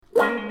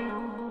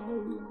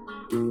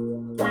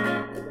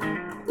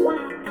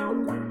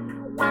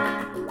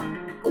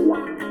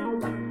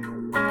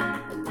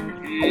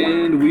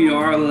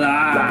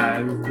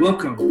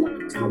Welcome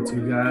to the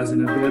Two Guys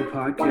in a Bed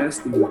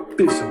podcast, the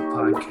official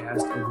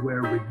podcast of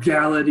where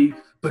reality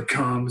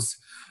becomes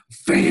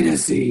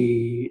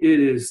fantasy.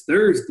 It is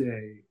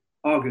Thursday,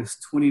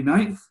 August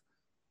 29th.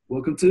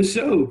 Welcome to the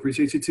show.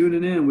 Appreciate you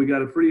tuning in. We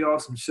got a pretty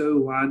awesome show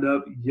lined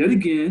up yet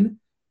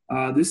again.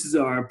 This is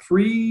our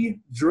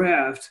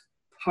pre-draft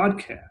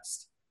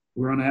podcast.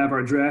 We're going to have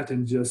our draft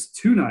in just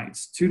 2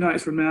 nights. 2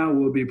 nights from now,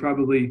 we'll be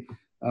probably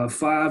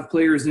 5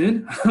 players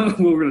in. We're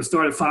going to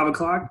start at 5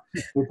 o'clock.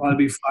 We'll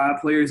probably be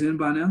 5 players in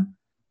by now.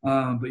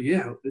 But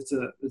yeah, it's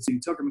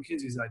Tucker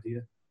McKenzie's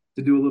idea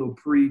to do a little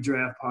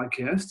pre-draft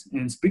podcast.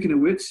 And speaking of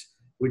which,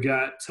 we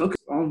got Tucker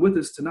on with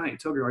us tonight.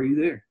 Tucker, are you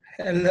there?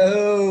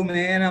 Hello,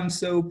 man. I'm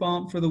so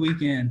pumped for the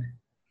weekend.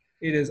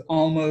 It is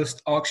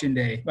almost auction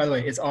day. By the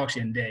way, it's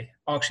auction day.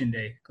 Auction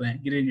day,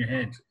 Clint. Get it in your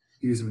head.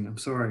 Excuse me. I'm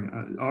sorry.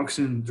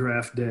 Auction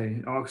draft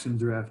day.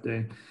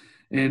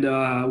 And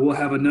we'll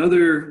have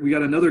we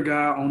got another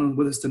guy on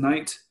with us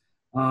tonight.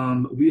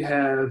 We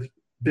have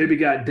Baby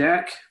Got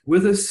Dak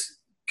with us.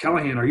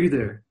 Callahan, are you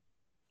there?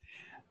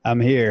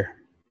 I'm here.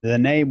 The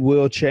name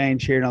will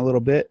change here in a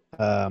little bit.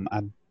 I'm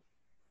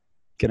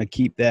going to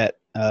keep that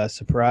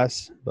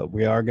surprise, but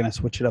we are going to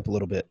switch it up a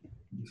little bit.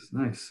 That's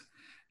nice.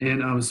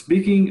 And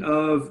speaking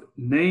of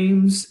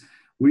names,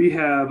 we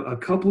have a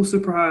couple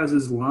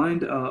surprises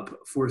lined up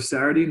for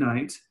Saturday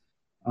night.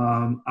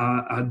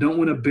 I don't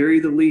want to bury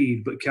the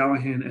lead, but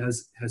Callahan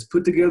has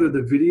put together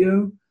the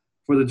video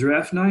for the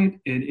draft night,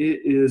 and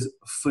it is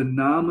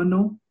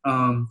phenomenal.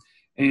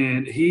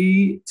 And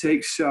he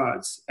takes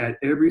shots at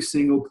every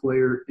single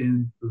player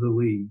in the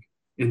league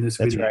in this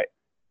video. That's right.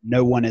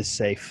 No one is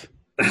safe.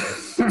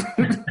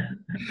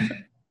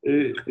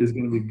 It is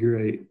going to be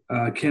great.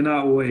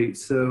 Cannot wait.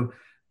 So,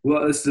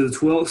 well, it's the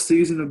 12th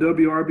season of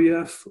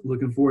WRBF.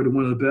 Looking forward to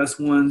one of the best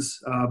ones.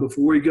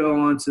 Before we go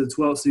on to the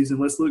 12th season,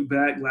 let's look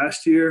back.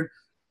 Last year,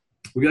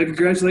 we got to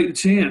congratulate the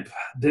champ,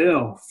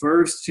 Dale.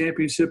 First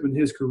championship in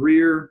his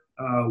career.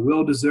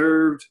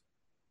 Well-deserved,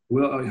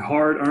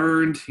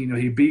 hard-earned. You know,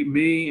 he beat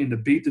me, and to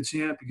beat the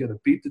champ, you got to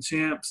beat the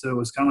champ. So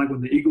it's kind of like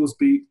when the Eagles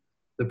beat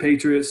the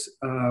Patriots.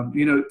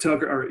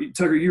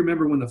 Tucker, you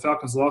remember when the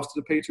Falcons lost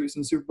to the Patriots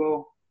in the Super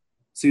Bowl?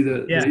 See,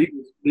 the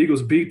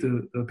Eagles beat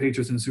the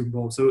Patriots in the Super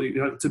Bowl. So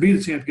to be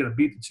the champ, you got to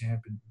beat the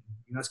champ. And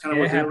that's kind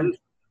of what happened.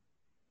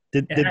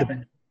 Did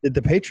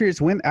the Patriots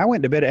win? I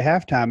went to bed at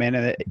halftime, man,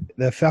 and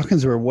the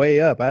Falcons were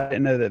way up. I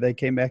didn't know that they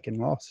came back and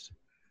lost.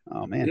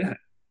 Oh, man.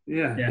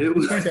 Yeah. It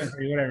was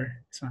whatever.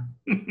 It's fine.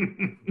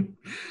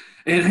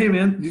 And, hey,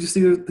 man, you just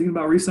thinking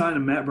about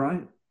re-signing Matt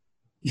Bryant?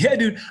 Yeah,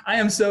 dude, I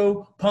am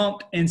so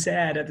pumped and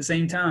sad at the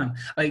same time.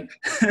 Like,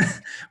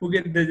 we'll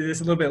get into this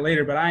a little bit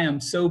later, but I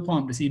am so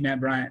pumped to see Matt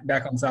Bryant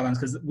back on the sidelines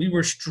because we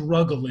were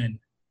struggling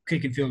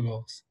kicking field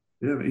goals.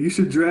 Yeah, man, you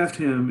should draft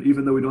him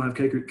even though we don't have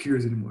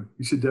kickers anymore.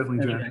 You should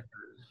definitely draft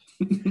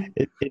him.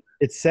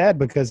 It's sad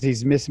because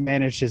he's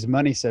mismanaged his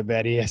money so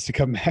bad he has to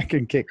come back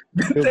and kick.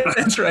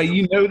 That's right.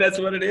 You know that's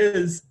what it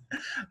is.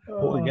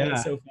 Oh, my God.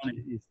 That's so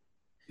funny.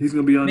 He's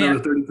going to be on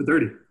another 30 for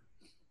 30.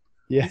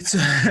 Yeah.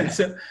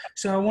 So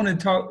I want to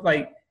talk,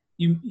 like,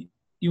 you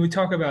would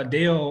talk about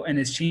Dale and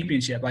his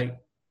championship. Like,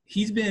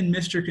 he's been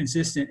Mr.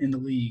 Consistent in the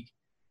league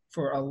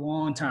for a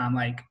long time,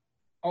 like,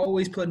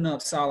 always putting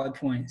up solid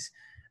points.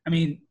 I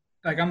mean,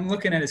 like, I'm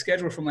looking at his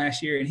schedule from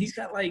last year, and he's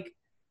got, like,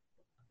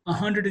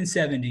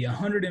 170,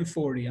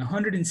 140,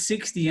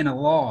 160 and a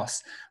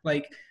loss.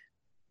 Like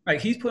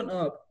he's putting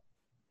up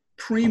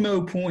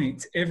primo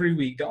points every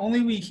week. The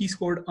only week he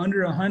scored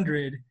under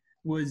 100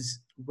 was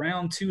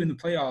round 2 in the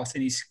playoffs,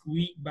 and he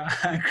squeaked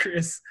by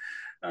Chris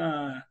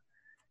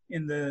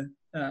in the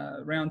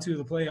round 2 of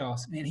the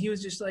playoffs. Man, he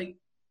was just like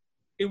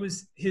 – it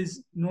was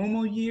his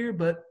normal year,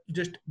 but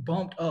just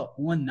bumped up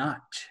one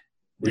notch.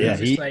 Yeah,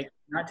 he was just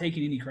not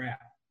taking any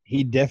crap.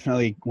 He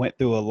definitely went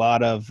through a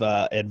lot of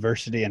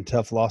adversity and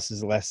tough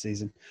losses last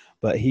season,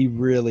 but he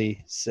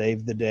really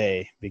saved the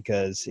day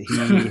because he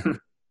kept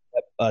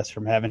us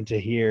from having to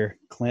hear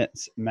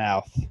Clint's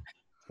mouth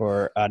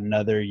for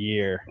another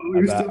year. Oh,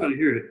 you're still going to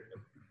hear it.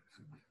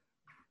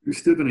 You're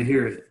still going to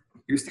hear it.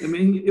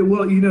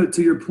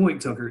 To your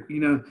point, Tucker,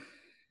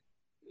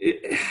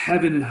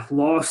 having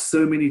lost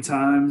so many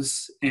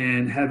times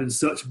and having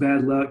such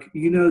bad luck,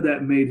 that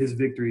made his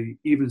victory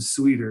even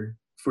sweeter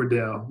for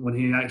Dale when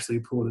he actually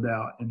pulled it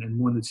out and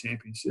won the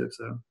championship.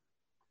 So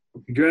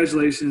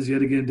congratulations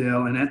yet again,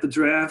 Dale. And at the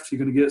draft, you're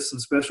going to get some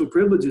special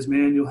privileges,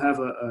 man. You'll have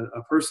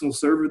a personal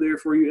server there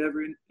for you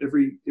every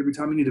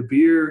time you need a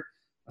beer,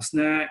 a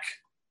snack,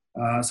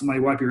 somebody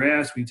wipe your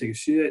ass when you take a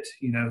shit.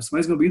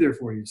 Somebody's going to be there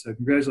for you. So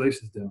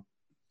congratulations, Dale.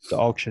 The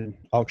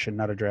auction,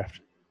 not a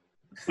draft.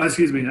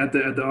 Excuse me, at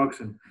the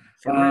auction.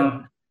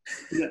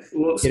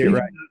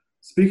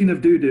 Speaking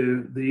of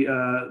doo-doo,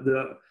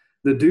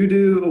 the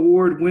Doo-Doo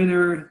Award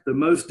winner, the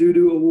most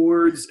Doo-Doo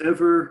awards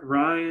ever,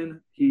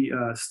 Ryan, he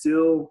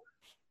still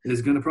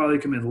is going to probably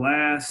come in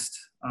last.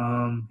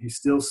 He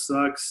still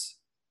sucks.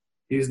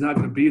 He's not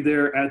going to be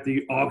there at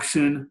the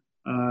auction.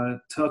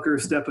 Tucker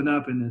stepping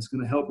up and is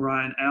going to help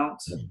Ryan out.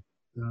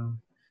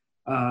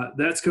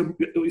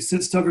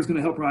 Since Tucker's going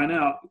to help Ryan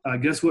out,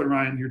 guess what,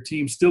 Ryan? Your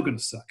team's still going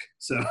to suck.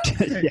 So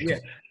Yeah,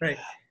 right.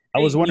 I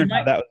was wondering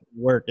how that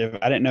would work.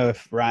 I didn't know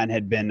if Ryan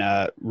had been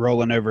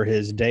rolling over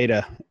his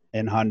data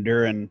in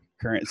Honduran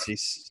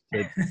currencies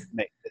to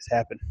make this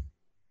happen.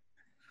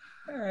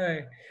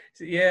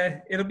 So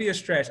yeah, it'll be a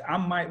stretch. I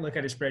might look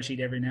at a spreadsheet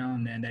every now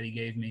and then that he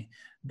gave me,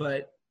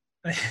 but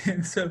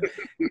so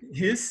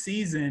his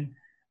season,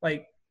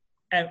 like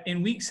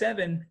in week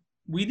 7,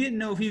 we didn't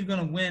know if he was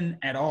going to win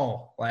at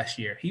all last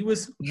year. He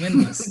was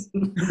winless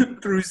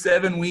through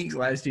 7 weeks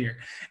last year,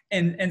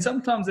 and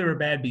sometimes there were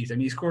bad beats. I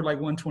mean, he scored like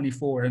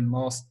 124 and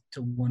lost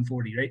to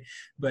 140, right?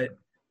 But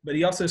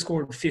he also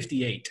scored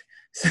 58,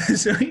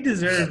 so he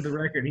deserved the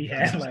record he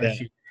had last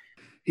year.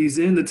 He's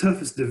in the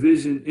toughest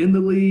division in the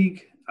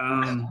league.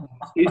 Now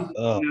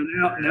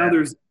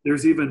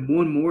there's even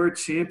one more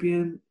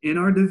champion in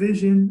our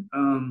division,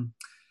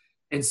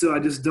 and so I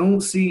just don't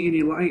see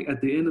any light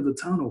at the end of the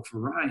tunnel for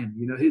Ryan.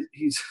 You know,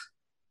 he's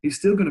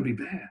still going to be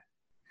bad.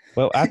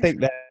 Well, I think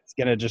that's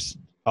going to just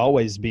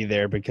always be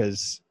there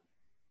because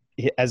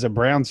as a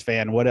Browns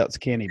fan, what else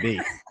can he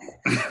be?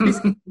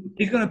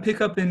 He's going to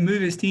pick up and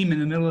move his team in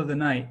the middle of the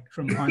night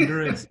from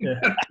Honduras to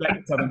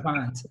Southern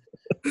Pines.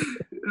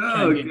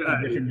 Oh,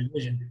 God.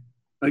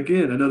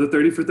 Again, another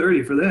 30 for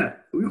 30 for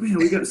that. Man,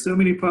 we got so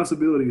many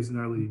possibilities in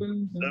our league.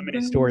 So many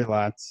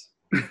storylines.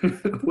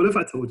 What if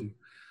I told you?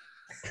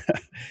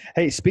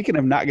 Hey, speaking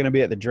of not going to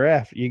be at the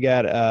draft, you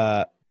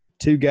got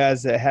 2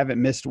 guys that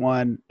haven't missed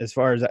one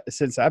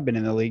since I've been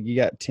in the league. You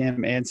got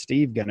Tim and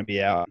Steve going to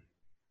be out.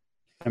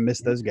 I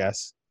miss those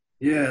guys.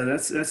 Yeah,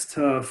 that's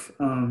tough.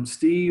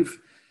 Steve,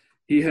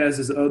 he has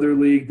his other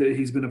league that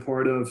he's been a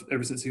part of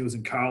ever since he was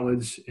in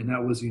college, and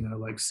that was,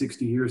 like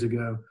 60 years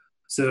ago.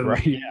 So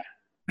right, yeah.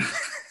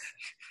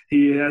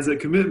 He has a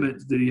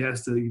commitment that he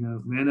has to,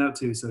 man up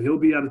to. So he'll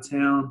be out of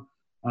town.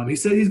 He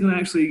said he's going to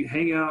actually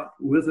hang out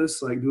with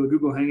us, like do a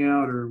Google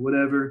Hangout or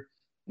whatever,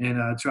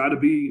 and try to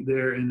be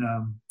there. And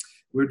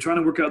we're trying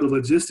to work out the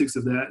logistics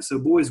of that. So,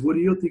 boys, what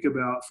do you think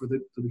about for the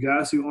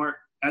guys who aren't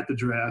at the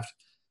draft?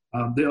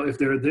 If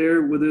they're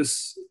there with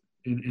us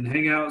in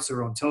Hangouts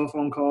or on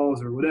telephone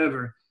calls or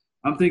whatever,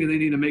 I'm thinking they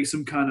need to make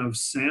some kind of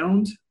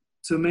sound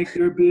to make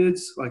their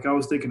bids. Like I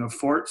was thinking a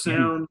fart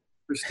sound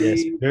for Steve.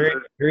 Yes, very,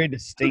 very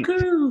distinct.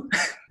 Cuckoo.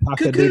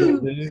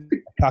 Cock-a-doodle-doo.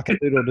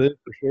 Cock-a-doodle-doo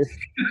for sure.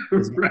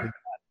 Right.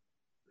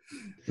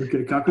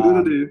 Okay,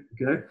 cock-a-doodle-doo.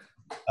 Okay.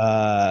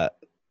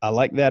 I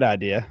like that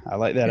idea. I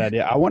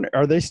wonder,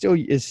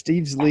 is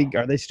Steve's league,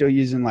 are they still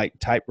using like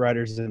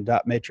typewriters and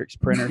dot matrix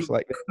printers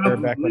like they were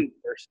back when they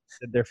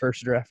did their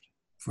first draft?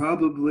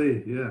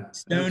 Probably, yeah.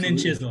 Stone and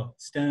chisel.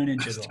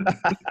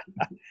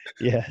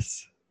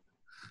 Yes.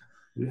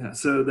 Yeah,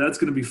 so that's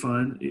going to be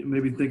fun.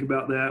 Maybe think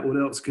about that. What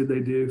else could they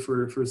do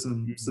for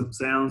some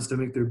sounds to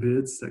make their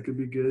bids? That could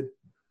be good.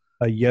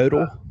 A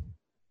yodel.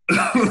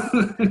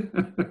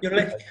 You're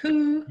like,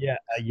 who? Yeah,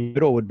 a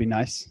yodel would be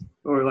nice.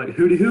 Or like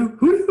hooty hoo,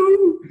 hooty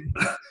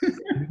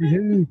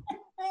hoo.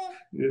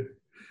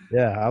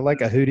 Yeah, I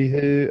like a hooty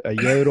hoo, a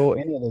yodel.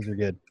 Any of those are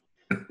good.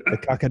 The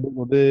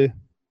cock-a-doodle-doo,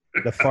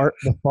 the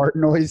fart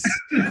noise.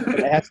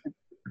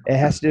 It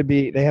has to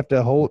be. They have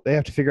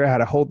to figure out how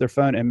to hold their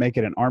phone and make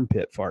it an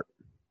armpit fart.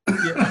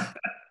 Yeah.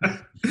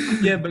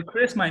 Yeah, but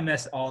Chris might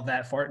mess all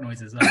that fart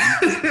noises up.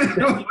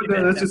 No,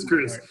 that's just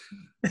Chris.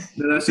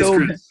 No, that's just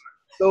Chris.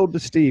 Sold to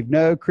Steve.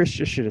 No, Chris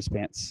just shit his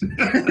pants.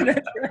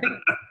 That's right.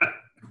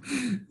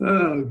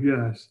 Oh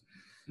gosh.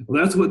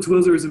 Well, that's what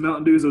Twizzlers and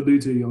Mountain Dews will do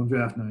to you on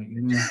draft night.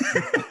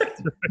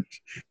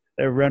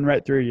 They run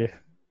right through you.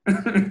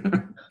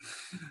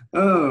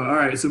 Oh, all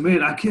right. So,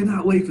 man, I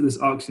cannot wait for this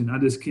auction. I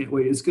just can't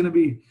wait. It's going to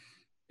be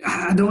 –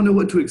 I don't know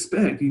what to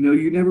expect.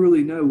 You never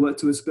really know what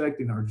to expect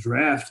in our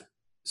draft,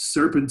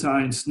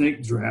 serpentine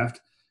snake draft.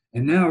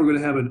 And now we're going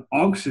to have an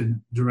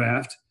auction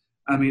draft.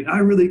 I mean, I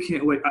really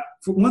can't wait.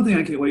 For one thing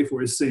I can't wait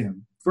for is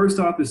Sam. First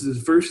off, this is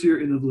his first year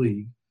in the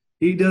league.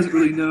 He doesn't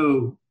really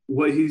know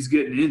what he's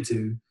getting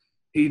into.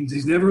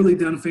 He's never really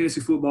done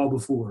fantasy football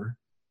before.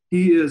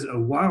 He is a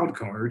wild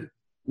card.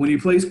 When he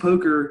plays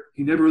poker,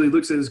 he never really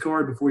looks at his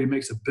card before he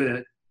makes a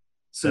bet.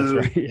 So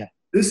that's right, yeah.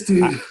 This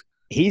dude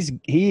 –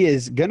 he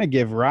is going to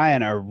give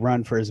Ryan a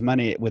run for his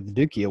money with the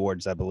Dookie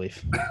Awards, I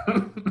believe.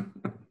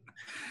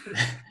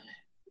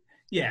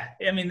 Yeah,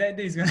 I mean that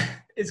dude's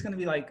it's gonna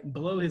be like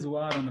blow his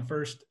wad on the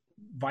first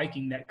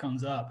Viking that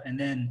comes up, and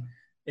then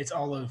it's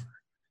all over.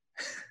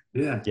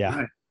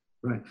 Yeah.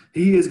 Right.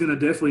 He is gonna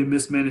definitely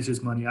mismanage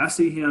his money. I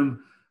see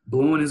him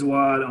blowing his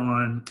wad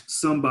on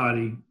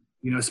somebody,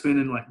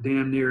 spending like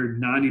damn near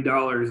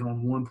 $90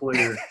 on one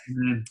player,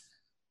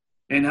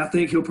 and I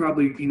think he'll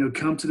probably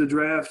come to the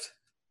draft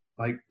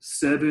like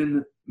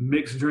 7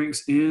 mixed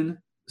drinks in,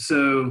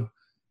 so.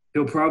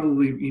 He'll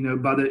probably,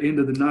 by the end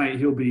of the night,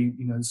 he'll be,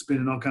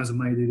 spending all kinds of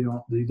money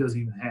that he doesn't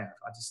even have.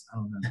 I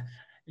don't know.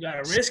 You got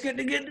to risk it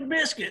to get the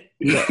biscuit.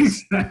 Yeah,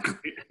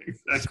 exactly.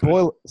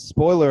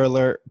 Spoiler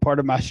alert, part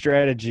of my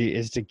strategy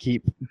is to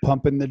keep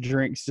pumping the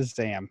drinks to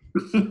Sam.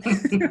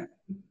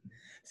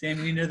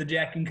 Sam, you know the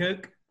Jack and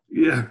Coke?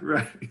 Yeah,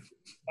 right.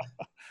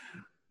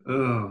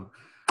 Oh.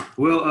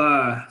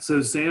 Well, so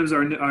Sam's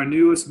our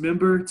newest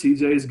member.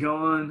 TJ's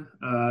gone.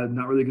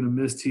 Not really going to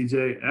miss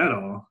TJ at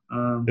all.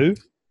 Who?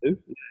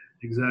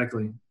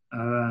 Exactly.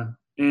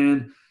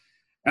 And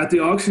at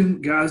the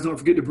auction, guys, don't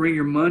forget to bring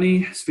your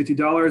money. It's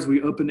 $50.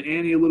 We opened the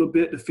ante a little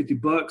bit to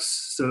 $50.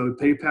 So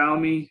PayPal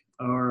me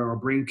or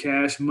bring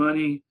cash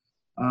money.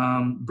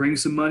 Bring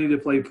some money to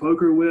play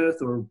poker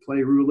with or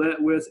play roulette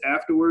with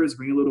afterwards.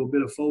 Bring a little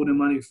bit of folding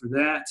money for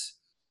that.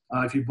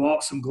 If you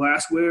bought some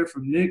glassware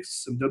from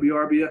Nick's, some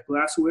WRBF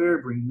glassware,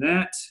 bring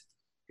that.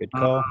 Good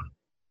call.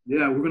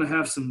 Yeah, we're going to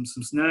have some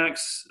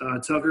snacks.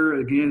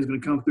 Tucker, again, is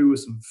going to come through with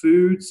some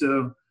food,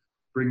 so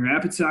bring your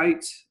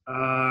appetite.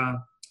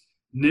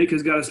 Nick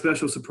has got a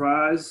special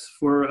surprise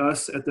for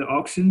us at the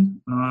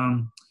auction.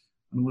 I'm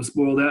going to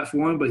spoil that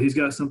for him, but he's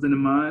got something in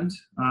mind.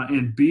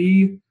 And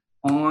be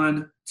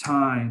on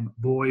time,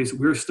 boys.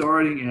 We're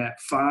starting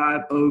at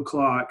 5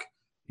 o'clock.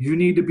 You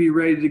need to be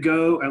ready to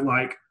go at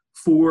like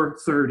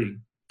 4:30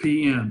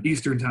 p.m.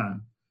 Eastern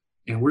time,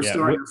 and we're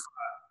starting.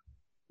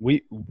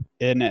 If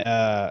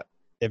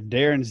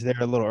Darren's there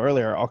a little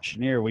earlier, our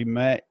auctioneer,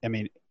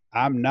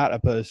 I'm not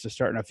opposed to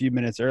starting a few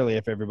minutes early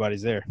if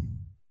everybody's there.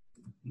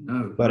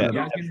 No, but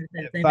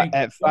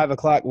at 5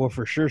 o'clock, we'll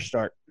for sure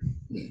start.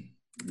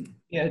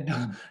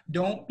 Yeah,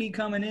 don't be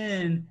coming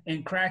in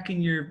and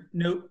cracking your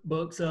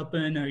notebooks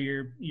open or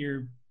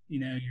your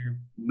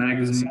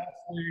magazine.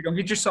 Software. Don't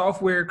get your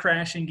software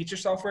crashing. Get your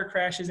software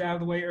crashes out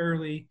of the way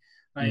early.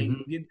 Like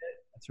get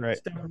that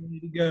stuff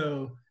ready to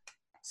go,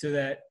 so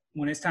that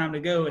when it's time to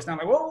go, it's not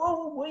like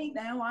whoa, wait,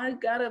 now I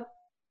gotta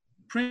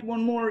print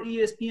one more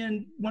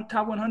ESPN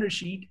top 100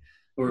 sheet.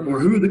 Or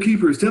who are the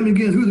keepers? Tell me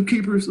again, who are the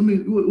keepers?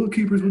 What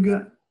keepers we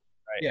got?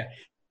 Right. Yeah.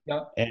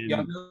 Y'all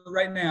know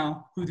right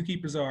now who the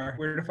keepers are,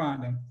 where to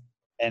find them.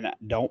 And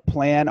don't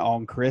plan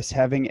on Chris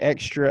having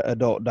extra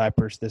adult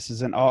diapers. This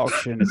is an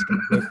auction. It's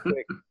going to go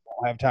quick.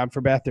 Don't have time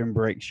for bathroom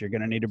breaks. You're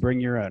going to need to bring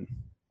your own.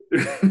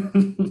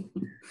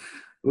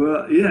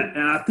 Well, yeah,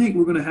 and I think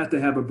we're going to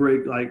have a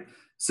break.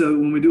 So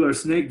when we do our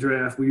snake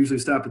draft, we usually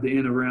stop at the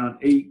end around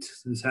 8.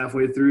 It's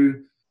halfway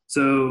through.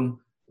 So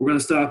we're going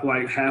to stop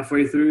like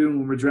halfway through.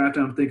 When we're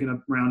drafting, I'm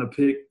thinking around a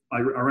pick,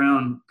 like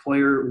around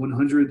player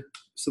 100,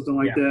 something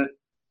like that.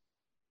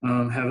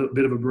 Have a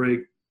bit of a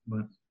break,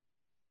 but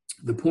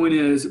the point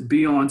is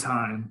be on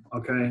time.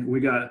 Okay,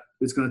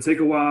 it's going to take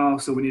a while,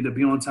 so we need to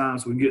be on time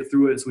so we can get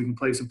through it, so we can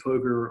play some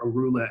poker or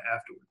roulette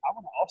afterwards. I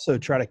want to also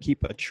try to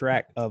keep a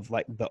track of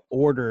like the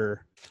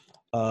order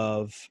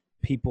of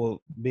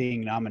people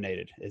being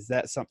nominated. Is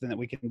that something that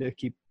we can do?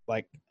 Keep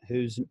like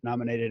who's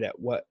nominated at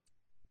what?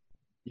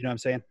 You know what I'm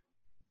saying?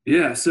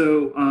 Yeah.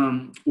 So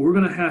we're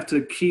going to have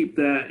to keep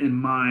that in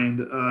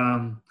mind.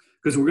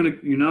 Because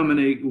you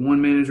nominate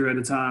one manager at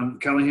a time.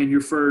 Callahan,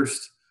 you're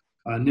first.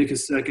 Nick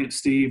is second.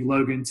 Steve,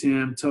 Logan,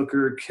 Tim,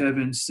 Tucker,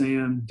 Kevin,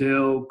 Sam,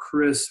 Dale,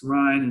 Chris,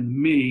 Ryan, and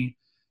me.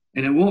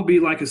 And it won't be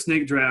like a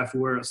snake draft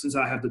where since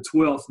I have the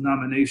 12th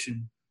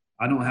nomination,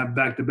 I don't have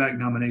back-to-back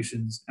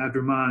nominations.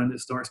 After mine, it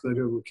starts back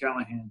over with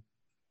Callahan.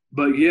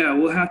 But, yeah,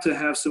 we'll have to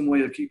have some way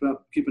of keeping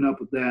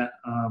up with that.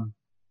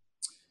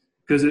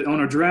 Because on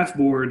our draft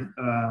board,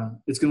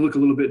 it's going to look a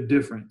little bit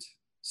different.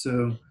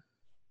 So –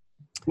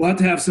 we'll have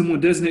to have someone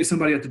designate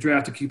somebody at the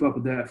draft to keep up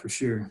with that for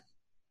sure.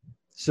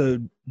 So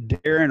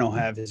Darren will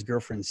have his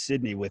girlfriend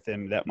Sydney with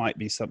him. That might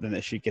be something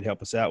that she could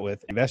help us out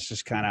with. And that's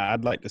just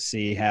I'd like to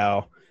see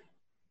how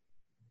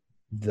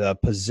the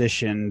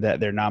position that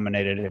they're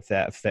nominated, if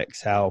that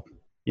affects how,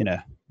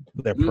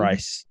 their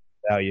price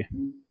value.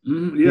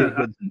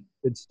 Yeah.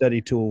 Good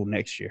study tool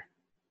next year.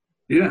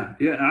 Yeah.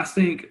 I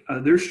think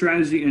their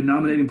strategy in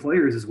nominating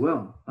players as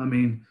well. I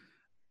mean,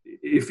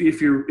 if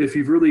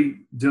you've really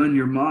done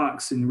your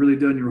mocks and really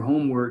done your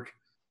homework,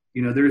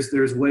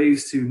 there's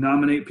ways to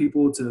nominate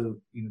people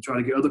to try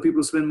to get other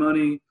people to spend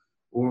money,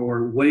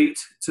 or wait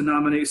to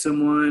nominate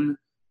someone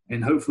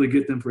and hopefully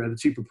get them for at a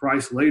cheaper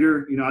price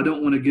later. I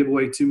don't want to give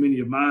away too many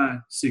of my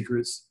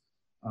secrets,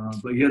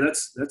 but yeah,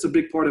 that's a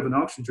big part of an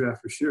auction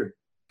draft for sure.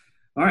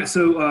 All right,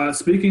 so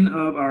speaking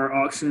of our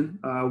auction,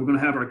 we're going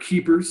to have our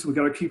keepers. We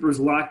got our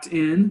keepers locked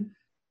in,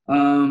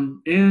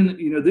 and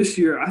this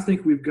year I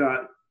think we've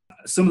got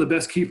some of the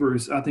best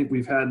keepers I think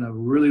we've had in a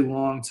really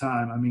long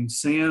time. I mean,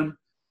 Sam,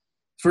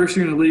 first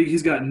year in the league,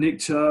 he's got Nick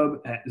Chubb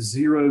at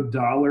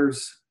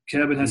 $0.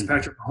 Kevin has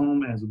Patrick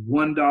Mahomes as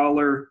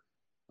 $1.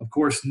 Of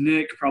course,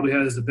 Nick probably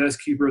has the best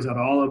keepers out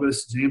of all of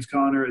us. James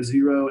Conner at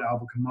 $0,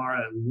 Alvin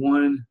Kamara at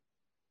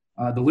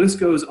 $1. The list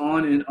goes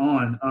on and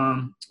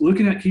on.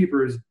 Looking at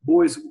keepers,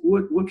 boys,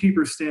 what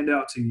keepers stand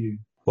out to you?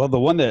 Well,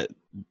 the one that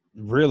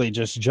really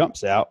just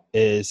jumps out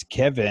is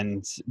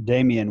Kevin's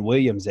Damian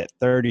Williams at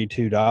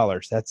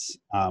 $32. That's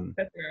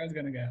where I was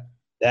gonna go.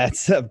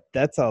 That's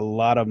a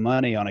lot of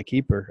money on a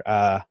keeper.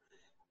 I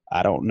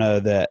don't know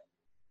that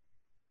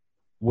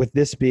with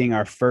this being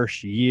our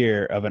first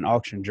year of an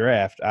auction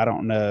draft, I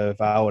don't know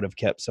if I would have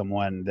kept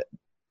someone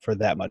for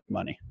that much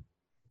money.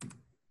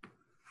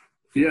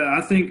 Yeah,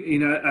 I think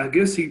I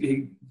guess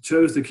he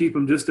chose to keep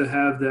him just to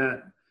have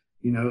that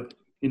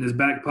in his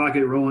back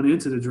pocket rolling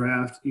into the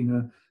draft.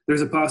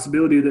 There's a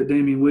possibility that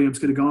Damian Williams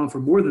could have gone for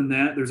more than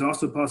that. There's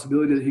also a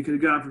possibility that he could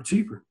have gotten for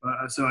cheaper.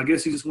 So I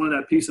guess he just wanted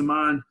that peace of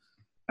mind,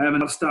 having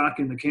enough stock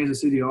in the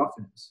Kansas City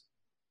offense.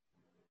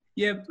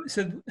 Yeah,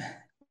 so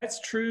that's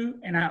true.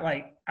 And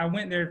I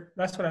went there.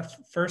 That's what I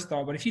first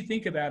thought. But if you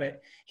think about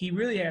it, he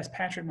really has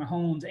Patrick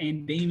Mahomes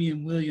and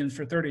Damian Williams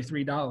for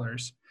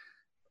 $33.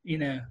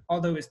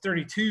 Although it's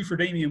 $32 for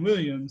Damian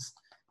Williams,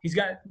 he's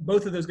got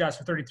both of those guys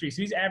for $33.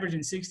 So he's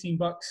averaging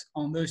 $16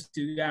 on those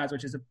two guys,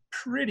 which is a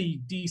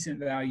pretty decent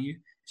value.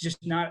 It's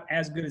just not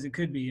as good as it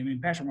could be. I mean,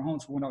 Patrick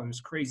Mahomes for $1 is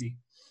crazy.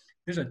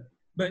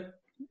 But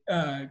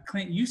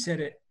Clint, you said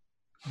it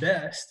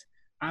best.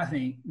 I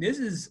think this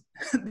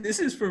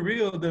is for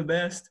real the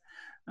best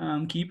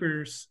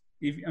keepers.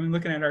 I'm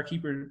looking at our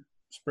keeper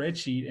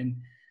spreadsheet and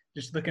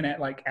just looking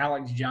at like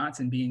Alex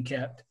Johnson being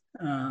kept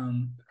a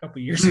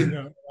couple years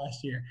ago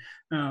last year.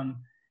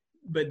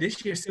 But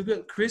this year, so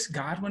good. Chris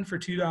Godwin for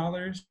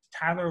 $2.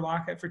 Tyler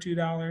Lockett for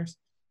 $2.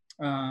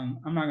 I'm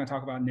not going to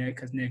talk about Nick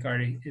because Nick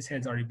his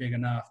head's already big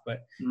enough.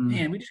 But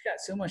man, we just got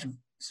so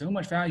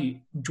much value.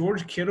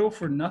 George Kittle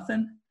for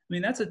nothing. I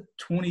mean, that's a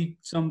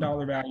 $20-some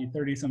value,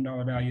 $30-some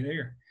value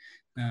there.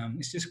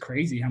 It's just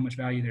crazy how much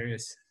value there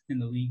is in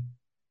the league.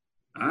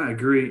 I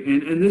agree.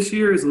 And this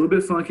year is a little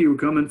bit funky. We're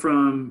going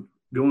from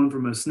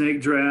a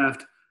snake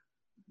draft,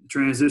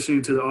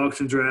 transitioning to the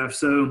auction draft.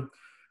 So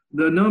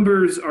the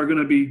numbers are going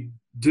to be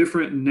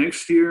different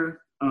next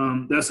year.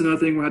 That's another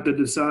thing we'll have to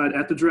decide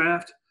at the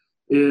draft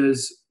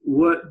is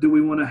what do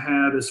we want to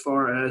have as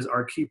far as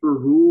our keeper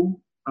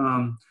rule?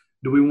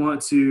 Do we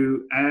want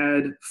to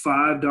add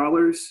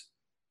 $5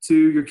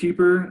 to your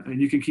keeper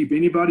and you can keep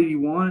anybody you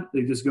want?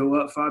 They just go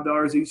up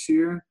 $5 each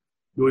year.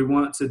 Do we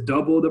want to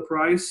double the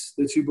price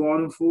that you bought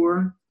them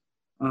for?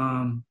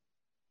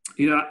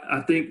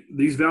 I think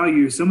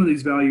some of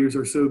these values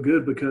are so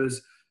good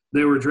because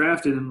they were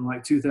drafted in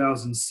like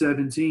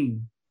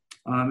 2017.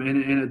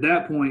 And at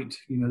that point,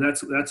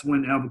 that's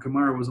when Alvin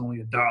Kamara was only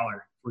 $1,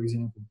 for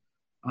example.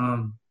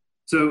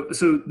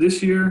 So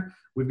this year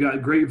we've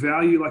got great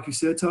value, like you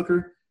said,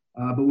 Tucker,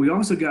 but we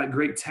also got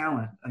great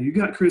talent. You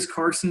got Chris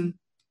Carson,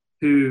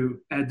 who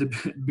at the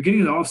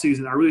beginning of the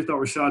offseason, I really thought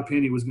Rashad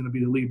Penny was going to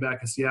be the lead back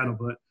in Seattle.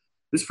 But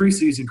this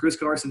preseason, Chris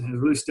Carson has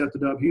really stepped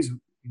it up. He's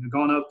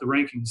gone up the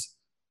rankings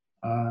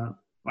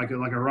like a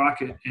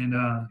rocket. And,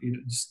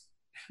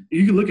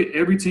 you can look at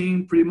every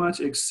team pretty much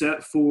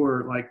except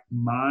for, like,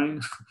 mine.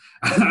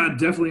 I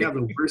definitely have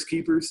the worst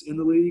keepers in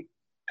the league.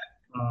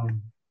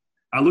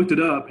 I looked it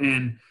up,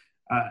 and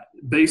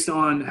based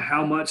on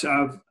how much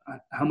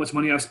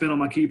money I've spent on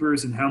my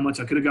keepers and how much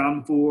I could have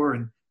gotten for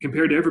and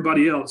compared to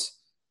everybody else,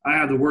 I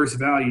have the worst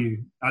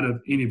value out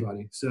of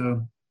anybody.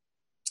 So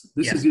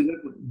this is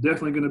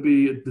definitely going to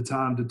be the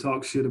time to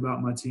talk shit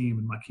about my team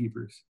and my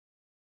keepers.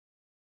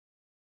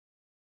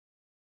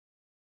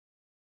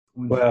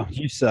 Well,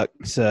 you suck.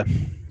 So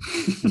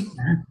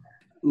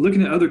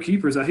looking at other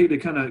keepers, I hate to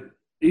kind of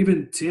 –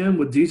 even Tim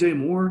with DJ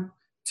Moore,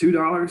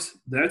 $2.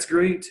 That's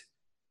great.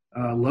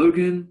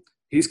 Logan,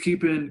 he's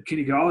keeping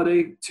Kenny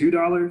Golladay,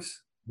 $2.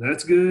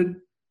 That's good.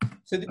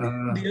 So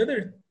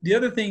the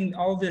other thing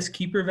all this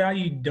keeper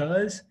value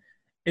does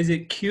is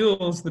it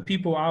kills the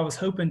people I was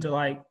hoping to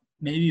like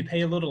maybe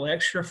pay a little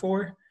extra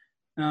for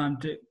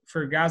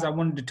guys I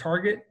wanted to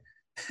target.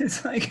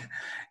 It's like,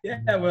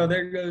 yeah, well,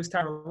 there goes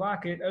Tyler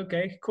Lockett.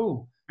 Okay,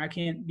 cool. I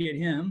can't get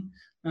him.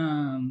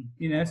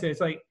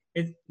 So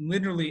it's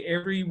literally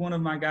every one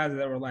of my guys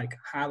that were like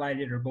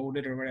highlighted or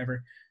bolded or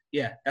whatever.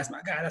 Yeah, that's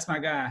my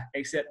guy,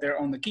 except they're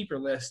on the keeper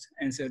list,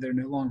 and so they're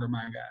no longer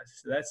my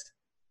guys. So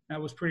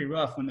that was pretty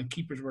rough when the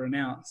keepers were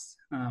announced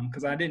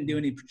because I didn't do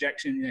any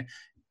projection.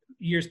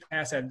 Years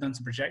past, I've done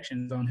some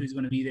projections on who's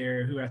going to be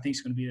there, who I think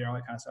is going to be there, all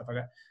that kind of stuff. I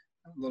got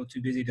a little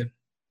too busy to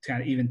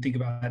kind of even think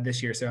about that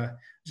this year. So I was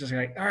just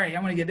like, all right, I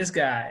want to get this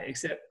guy,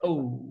 except,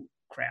 oh,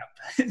 crap.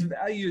 His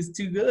value is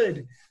too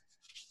good.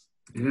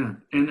 Yeah,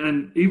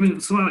 and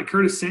even somebody like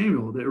Curtis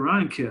Samuel that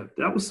Ryan kept,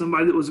 that was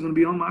somebody that was going to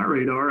be on my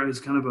radar as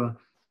kind of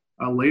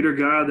a later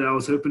guy that I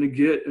was hoping to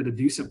get at a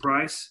decent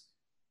price.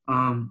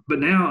 But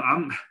now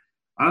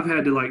I've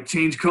had to like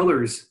change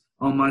colors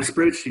on my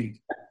spreadsheet.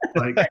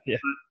 Like yeah.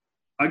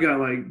 I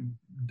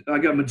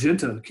got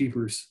magenta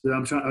keepers that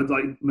I'm trying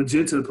like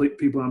magenta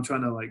people I'm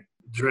trying to like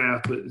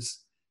draft, but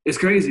it's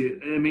crazy.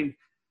 I mean,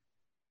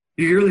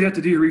 you really have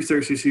to do your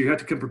research this year. You have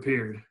to come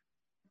prepared.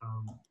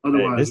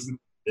 Otherwise,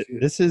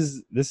 this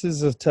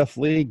is a tough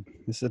league.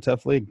 This is a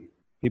tough league.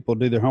 People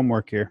do their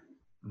homework here.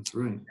 That's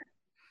right.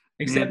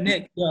 Except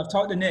Nick. Yeah, I've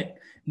talked to Nick.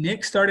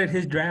 Nick started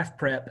his draft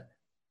prep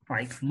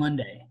like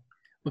Monday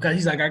because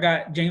he's like, I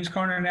got James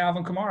Conner and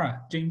Alvin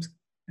Kamara. James,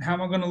 how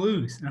am I going to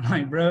lose? And I'm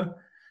like, bro,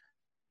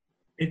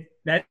 he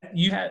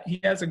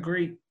has a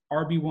great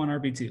RB1,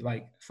 RB2,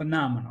 like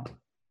phenomenal.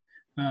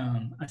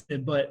 I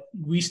said, but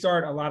we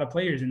start a lot of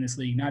players in this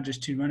league, not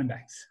just 2 running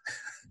backs.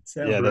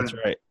 So yeah, that's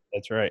right.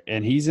 That's right.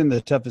 And he's in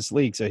the toughest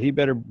league, so he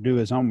better do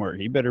his homework.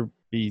 He better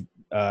be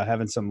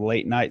having some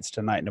late nights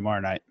tonight and tomorrow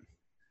night.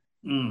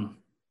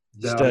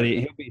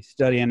 He'll be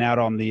studying out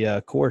on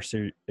the course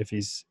if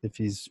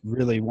he's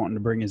really wanting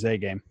to bring his A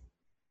game.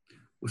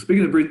 Well,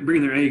 speaking of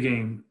bringing their A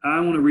game, I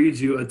want to read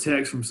you a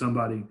text from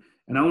somebody,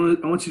 and I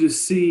want you to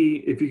see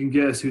if you can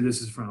guess who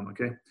this is from.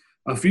 Okay,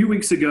 a few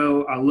weeks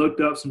ago, I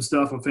looked up some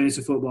stuff on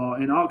fantasy football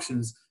and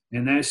auctions,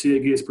 and that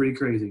shit gets pretty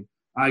crazy.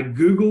 I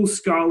Google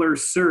Scholar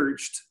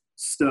searched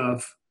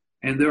stuff,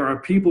 and there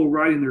are people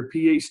writing their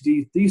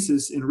PhD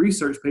thesis and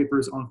research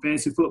papers on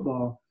fantasy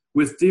football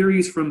with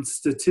theories from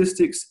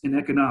statistics and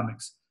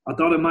economics. I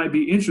thought it might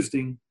be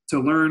interesting to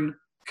learn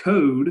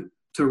code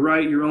to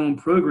write your own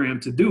program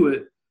to do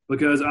it,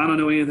 because I don't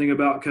know anything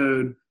about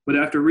code. But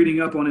after reading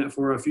up on it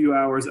for a few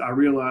hours, I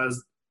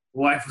realized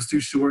life was too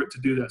short to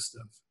do that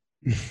stuff.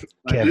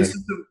 Like,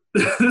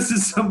 this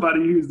is somebody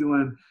who's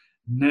doing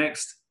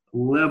next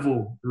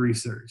level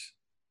research.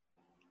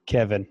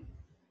 Kevin.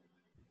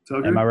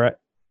 Tucker? Am I right?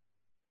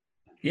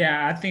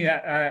 Yeah, I think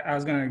I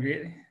was going to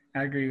agree.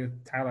 I agree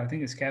with Tyler. I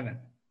think it's Kevin.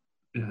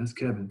 Yeah, it's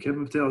Kevin.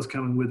 Kevin Patel is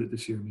coming with it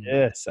this year, man.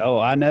 Yes. Oh,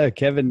 I know.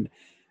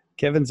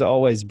 Kevin's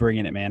always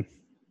bringing it, man.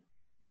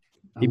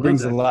 He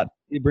brings a lot.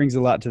 He brings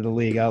a lot to the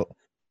league.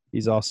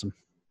 He's awesome.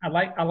 I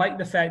like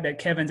the fact that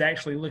Kevin's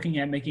actually looking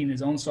at making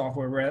his own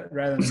software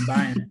rather than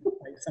buying it,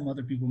 like some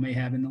other people may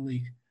have in the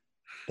league.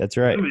 That's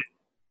right.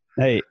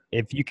 Hey,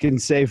 if you can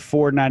save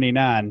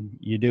 $4.99,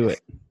 you do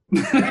it.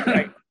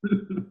 Right.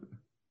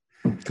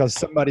 Because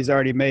somebody's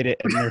already made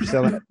it and they're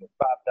selling it for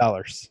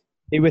 $5.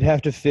 He would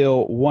have to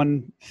fill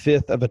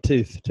 1/5 of a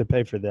tooth to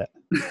pay for that.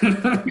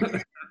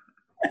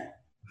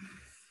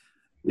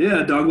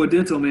 Yeah, Dogwood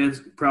Dental, man,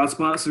 proud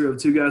sponsor of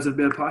Two Guys in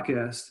Bed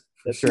podcast.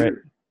 That's right.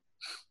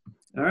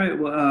 All right.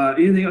 Well,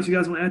 anything else you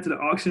guys want to add to the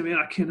auction, man?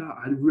 I cannot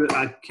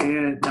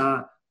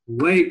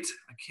wait.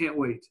 I can't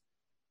wait.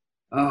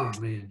 Oh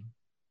man,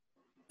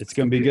 it's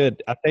going to be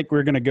good. I think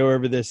we're going to go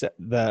over this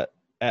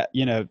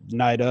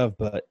night of.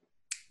 But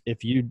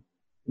if you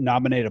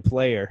nominate a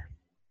player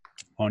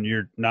on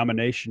your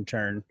nomination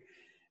turn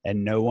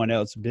and no one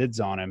else bids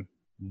on him,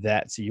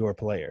 that's your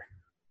player.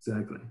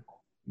 Exactly.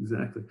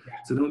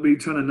 So don't be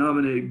trying to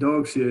nominate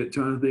dog shit,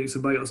 trying to think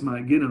somebody else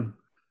might get him.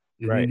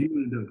 And right. Then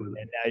you end up with him.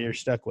 And now you're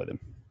stuck with him.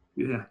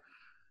 Yeah.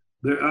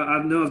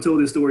 I know I've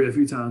told this story a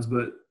few times,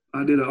 but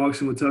I did an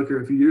auction with Tucker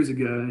a few years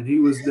ago, and he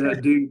was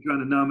that dude trying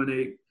to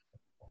nominate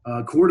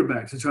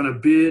quarterbacks and trying to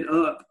bid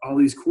up all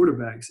these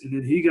quarterbacks. And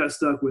then he got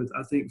stuck with,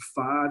 I think,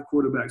 5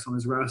 quarterbacks on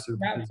his roster.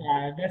 Not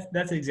 5.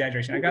 That's an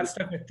exaggeration. I got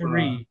stuck with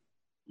 3.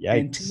 Yikes.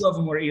 And 2 of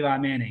them were Eli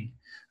Manning.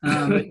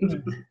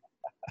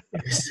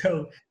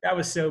 So that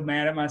was so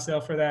mad at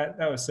myself for that.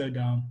 That was so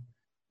dumb.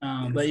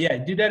 But yeah,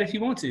 do that if you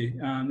want to.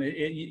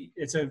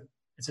 It's a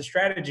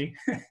strategy.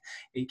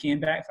 It can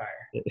backfire.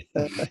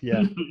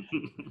 Yeah.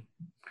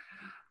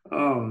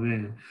 Oh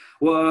man.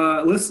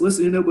 Well, let's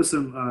end up with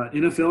some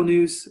NFL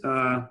news.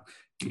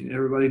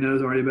 Everybody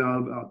knows already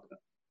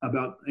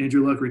about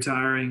Andrew Luck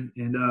retiring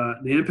and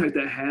the impact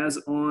that has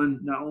on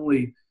not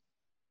only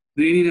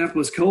the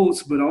Indianapolis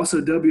Colts but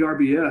also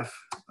WRBF.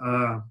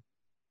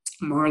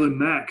 Marlon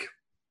Mack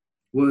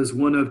was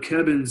one of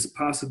Kevin's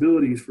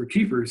possibilities for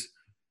keepers.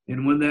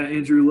 And when that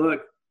Andrew Luck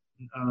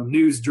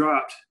news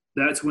dropped,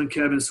 that's when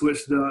Kevin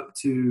switched it up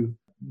to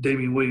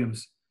Damian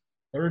Williams.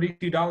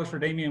 $32 for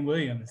Damian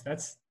Williams.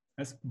 That's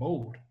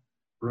bold.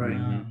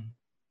 Right.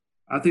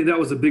 I think that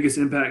was the biggest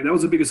impact. That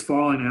was the biggest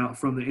falling out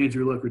from the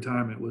Andrew Luck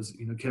retirement was,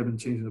 Kevin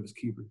changing up his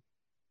keeper.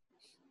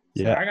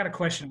 Yeah. So I got a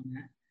question on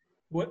that.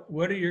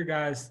 What are your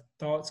guys'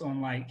 thoughts on,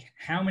 like,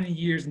 how many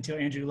years until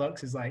Andrew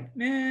Luck is like,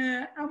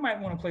 nah, I might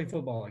want to play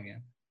football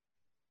again?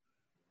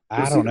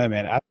 I don't know,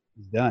 man. I think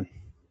he's done.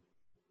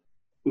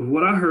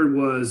 What I heard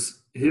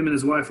was him and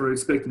his wife are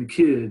expecting a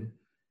kid,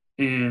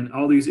 and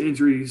all these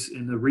injuries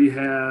and the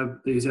rehab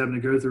that he's having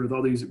to go through with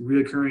all these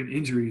reoccurring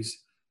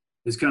injuries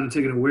is kind of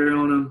taking a wear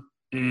on him.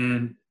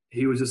 And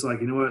he was just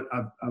like, you know what,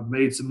 I've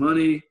made some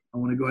money. I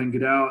want to go ahead and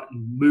get out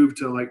and move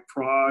to like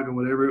Prague or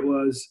whatever it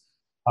was.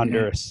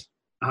 Honduras,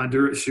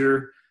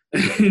 sure.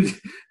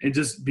 and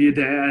just be a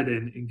dad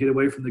and get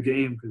away from the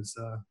game because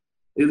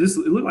it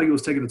looked like it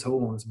was taking a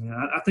toll on us, man.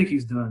 I think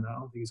he's done. I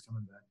don't think he's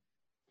coming back.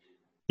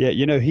 Yeah,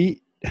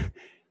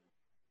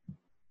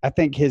 I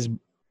think his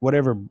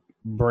whatever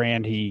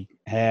brand he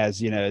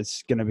has,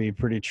 it's going to be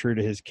pretty true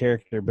to his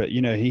character. But,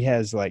 he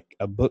has like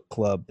a book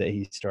club that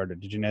he started.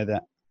 Did you know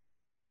that?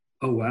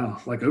 Oh, wow.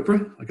 Like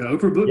Oprah? Like an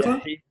Oprah book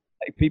club?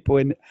 Like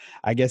people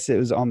I guess it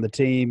was on the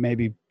team,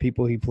 maybe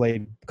people he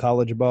played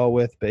college ball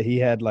with, but he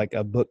had like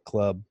a book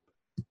club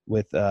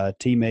with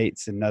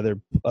teammates and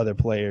other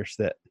players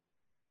that,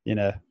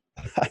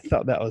 I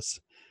thought that was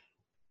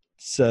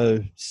so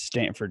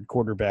Stanford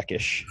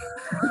quarterback-ish.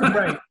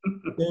 Right.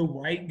 The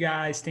white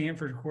guy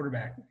Stanford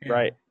quarterback. Yeah.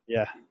 Right.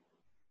 Yeah.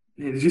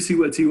 Man, did you see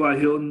what T.Y.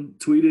 Hilton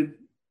tweeted?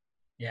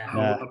 Yeah.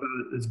 About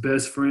his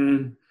best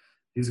friend.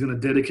 He's going to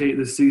dedicate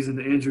this season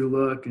to Andrew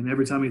Luck, and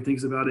every time he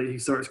thinks about it, he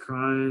starts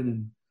crying.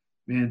 And,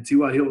 man,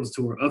 T.Y. Hilton's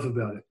tore up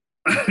about it.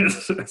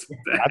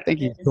 I think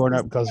he's torn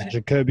up because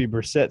Jacoby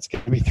Brissett's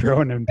going to be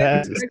throwing him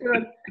passes.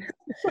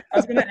 I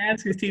was going to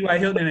ask, is T.Y.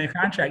 Hilton in a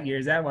contract year?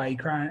 Is that why he's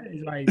crying?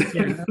 Is why he's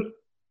tearing up?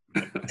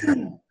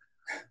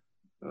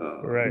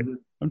 Right.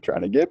 I'm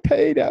trying to get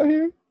paid out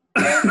here.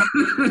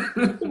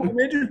 Come on,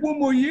 man, just one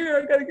more year.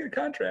 I got to get a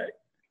contract.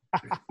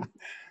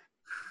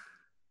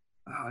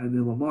 And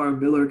then Lamar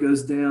Miller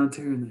goes down,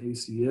 tearing the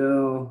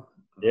ACL.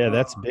 Yeah,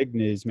 that's big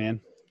news,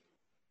 man.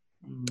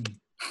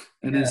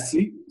 And then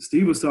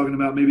Steve was talking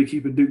about maybe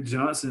keeping Duke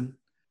Johnson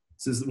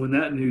since when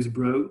that news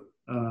broke.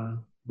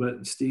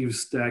 But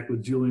Steve's stacked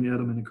with Julian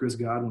Edelman and Chris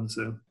Godwin.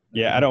 So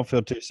yeah, I don't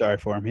feel too sorry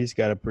for him. He's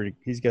got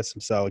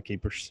some solid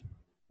keepers.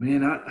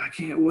 Man, I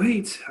can't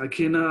wait. I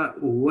cannot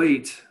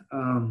wait.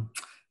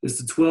 It's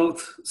the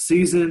 12th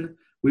season.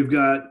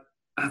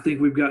 I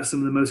think we've got some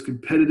of the most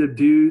competitive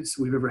dudes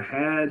we've ever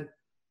had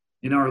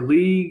in our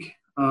league.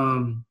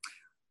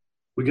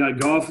 We got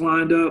golf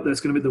lined up. That's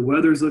going to be – the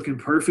weather's looking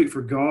perfect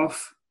for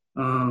golf.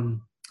 I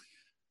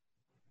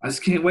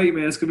just can't wait,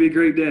 man. It's going to be a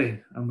great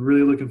day. I'm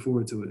really looking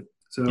forward to it.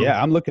 So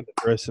yeah, I'm looking to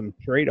throw some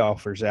trade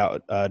offers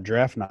out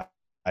draft night,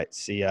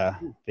 see if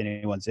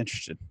anyone's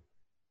interested.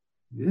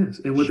 Yes,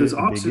 and with this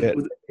auction,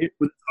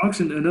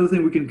 another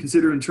thing we can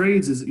consider in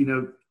trades is,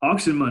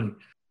 auction money.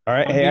 All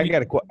right, hey, I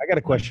got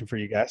a question for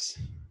you guys.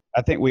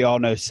 I think we all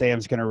know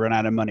Sam's going to run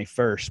out of money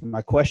first.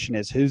 My question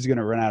is, who's going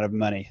to run out of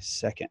money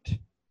second?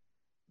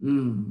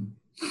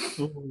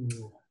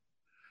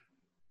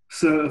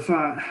 So if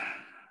I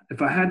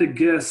had to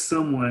guess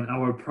someone, I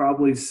would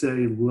probably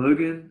say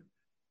Logan,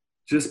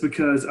 just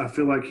because I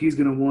feel like he's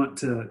going to want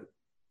to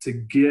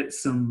get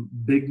some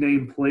big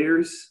name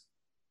players,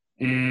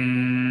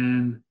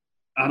 and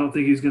I don't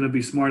think he's going to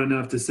be smart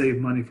enough to save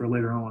money for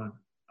later on.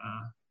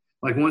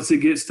 Like once it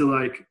gets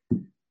to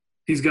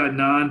he's got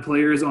 9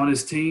 players on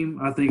his team,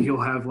 I think he'll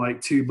have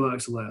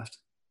 $2 left,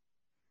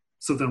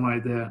 something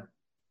like that.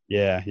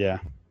 Yeah.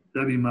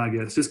 That'd be my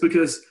guess. Just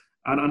because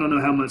I don't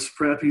know how much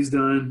prep he's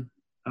done,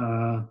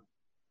 and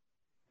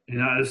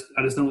I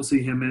just don't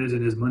see him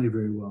managing his money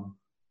very well.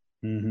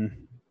 Mm-hmm.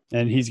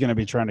 And he's going to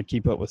be trying to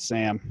keep up with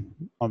Sam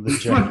on the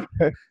job.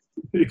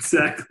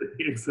 Exactly.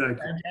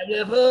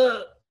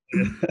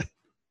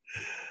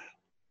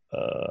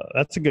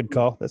 That's a good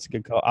call.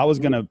 I was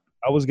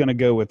gonna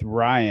go with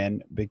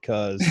Ryan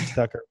because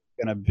Tucker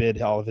was gonna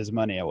bid all of his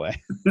money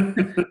away.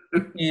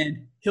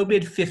 And he'll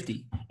bid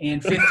 50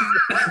 and 50.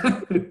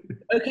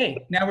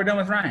 Okay, now we're done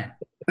with Ryan.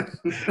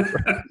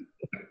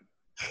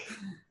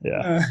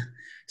 Yeah.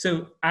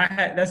 So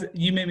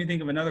you made me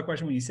think of another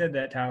question when you said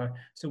that, Tyler.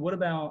 So what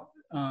about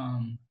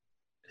who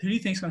do you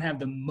think is going to have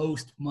the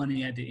most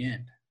money at the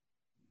end?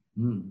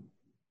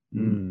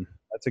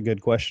 That's a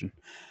good question.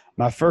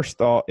 My first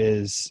thought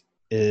is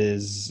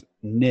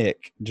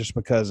Nick, just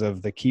because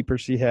of the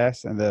keepers he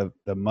has and the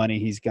money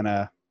he's going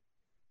to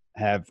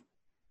have,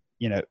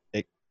 at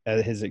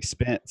his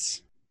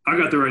expense. I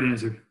got the right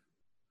answer.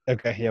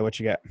 Okay, yeah, what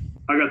you got?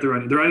 I got the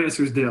right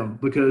answer is Dale,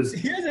 because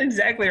he was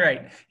exactly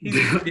right. He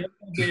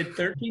did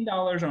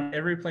 $13 on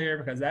every player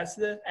because that's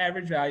the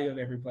average value of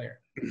every player.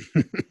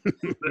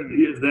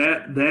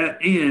 that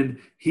and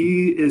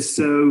he is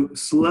so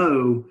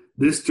slow.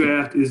 This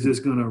draft is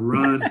just going to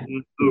run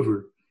him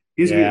over.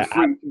 He's going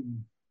to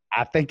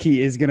I think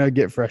he is going to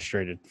get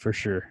frustrated for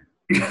sure.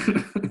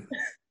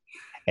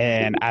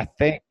 And I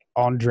think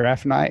on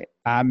draft night,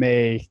 I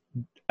may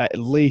at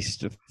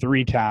least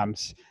 3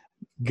 times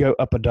go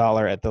up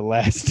 $1 at the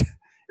last.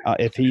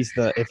 If he's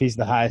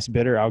the highest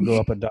bidder, I'll go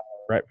up $1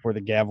 right before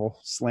the gavel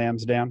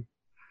slams down.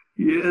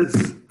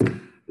 Yes.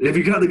 Have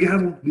you got the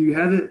gavel? Do you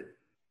have it?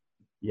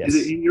 Yes.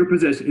 Is it in your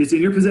possession? It's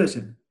in your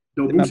possession.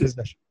 Don't bullshit.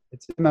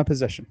 It's in my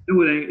possession.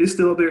 No, it ain't. It's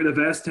still up there in the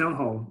vast town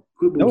hall.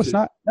 Quit bullshit. No, it's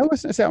not. No,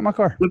 it's out in my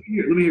car. Let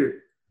me hear it.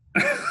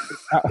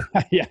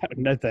 Yeah,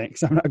 no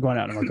thanks. I'm not going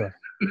out in my car.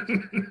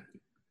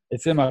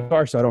 It's in my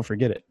car, so I don't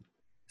forget it.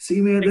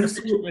 See, man,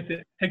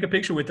 take a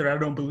picture with it. I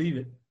don't believe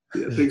it.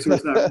 Yeah, it's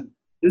not.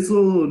 It's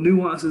little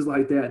nuances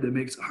like that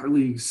makes our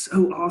league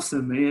so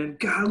awesome, man.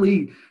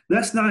 Golly,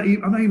 I'm not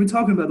even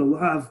talking about the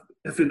live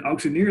effing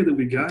auctioneer that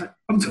we got.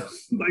 I'm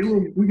just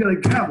we got a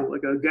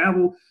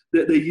gavel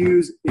that they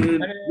use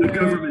in the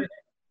government.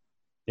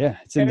 Yeah,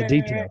 it's in the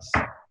details.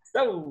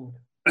 So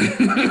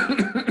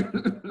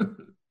the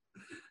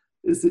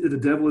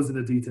devil is in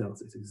the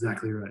details. It's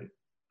exactly right.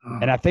 Oh.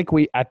 And I think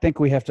we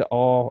have to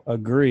all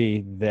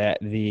agree that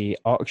the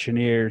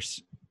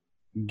auctioneer's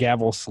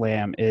gavel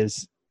slam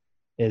is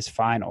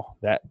final.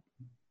 That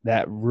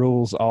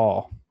rules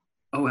all.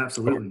 Oh,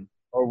 absolutely.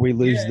 Or we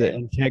lose the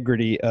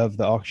integrity of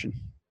the auction.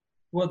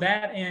 Well,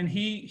 that and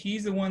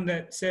he's the one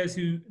that says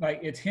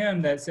it's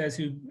him that says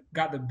who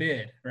got the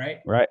bid,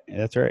 right? Right.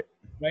 That's right.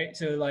 Right.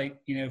 So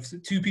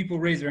if 2 people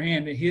raise their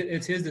hand,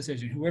 it's his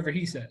decision, whoever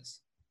he says.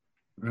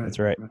 Right. That's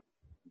right.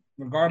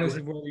 Regardless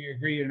of whether you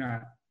agree or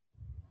not.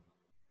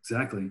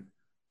 Exactly.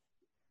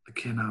 I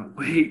cannot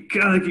wait.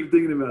 God, I keep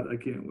thinking about it.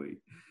 I can't wait.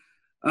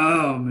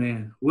 Oh,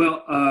 man.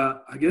 Well,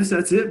 I guess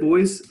that's it,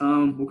 boys. We're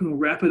going to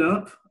wrap it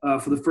up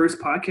for the first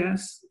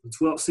podcast, the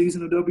 12th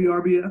season of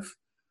WRBF.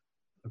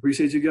 I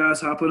appreciate you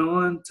guys hopping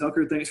on.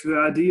 Tucker, thanks for the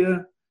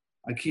idea.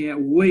 I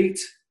can't wait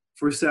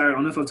for Saturday. I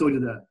don't know if I've told you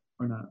that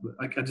or not, but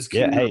I just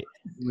can't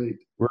wait.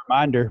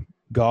 Reminder,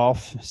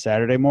 golf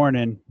Saturday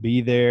morning.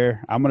 Be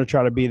there. I'm going to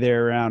try to be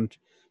there around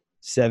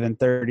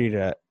 7:30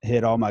 to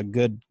hit all my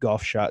good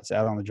golf shots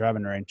out on the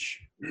driving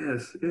range.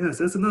 Yes.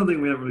 That's another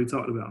thing we haven't really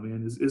talked about,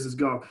 man, is his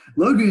golf.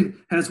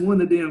 Logan has won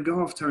the damn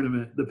golf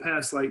tournament the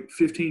past,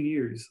 15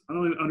 years. I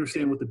don't even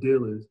understand what the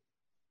deal is.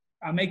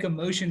 I make a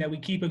motion that we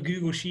keep a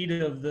Google sheet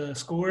of the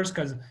scores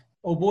because,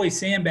 oh, boy,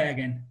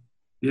 sandbagging.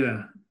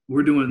 Yeah,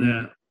 we're doing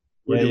that.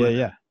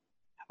 Yeah.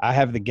 I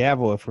have the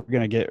gavel if we're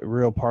going to get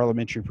real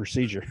parliamentary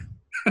procedure.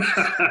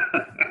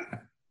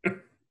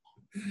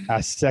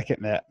 I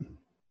second that.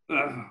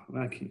 Oh,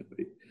 I can't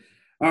wait.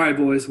 All right,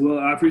 boys. Well,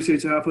 I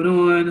appreciate you hopping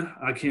on.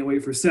 I can't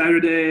wait for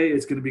Saturday.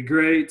 It's going to be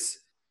great.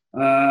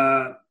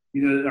 Our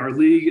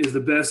league is the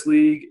best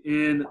league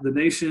in the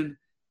nation,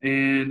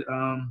 and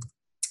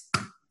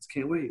just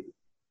can't wait.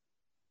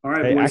 All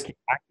right, boys.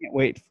 I can't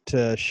wait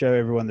to show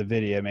everyone the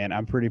video, man.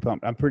 I'm pretty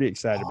pumped. I'm pretty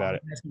excited about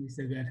it. That's going to be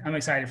so good. I'm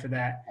excited for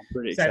that. I'm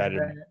pretty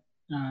excited.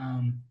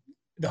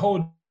 The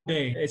whole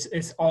day.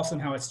 It's awesome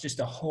how it's just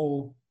a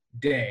whole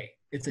day.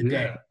 It's a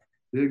day.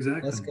 Yeah,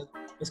 exactly.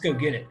 Let's go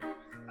get it.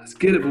 Let's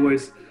get it,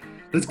 boys.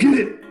 Let's get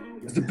it.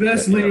 It's the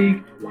best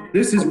league.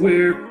 This is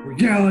where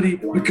reality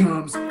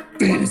becomes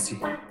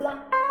fantasy.